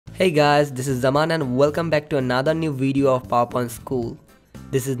Hey guys, this is Zaman and welcome back to another new video of PowerPoint School.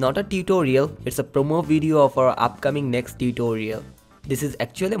 This is not a tutorial, it's a promo video of our upcoming next tutorial. This is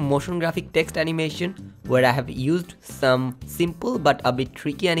actually a motion graphic text animation where I have used some simple but a bit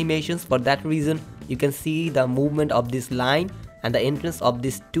tricky animations. For that reason, you can see the movement of this line and the entrance of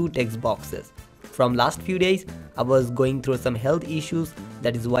these two text boxes. From last few days, I was going through some health issues,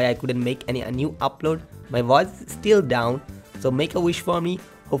 that is why I couldn't make any new upload. My voice is still down, so make a wish for me.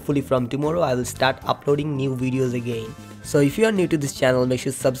 Hopefully from tomorrow I will start uploading new videos again. So if you are new to this channel, make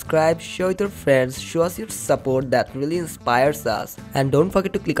sure to subscribe, share with your friends, show us your support, that really inspires us. And don't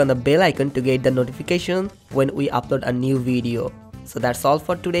forget to click on the bell icon to get the notification when we upload a new video. So that's all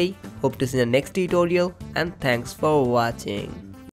for today. Hope to see you in the next tutorial and thanks for watching.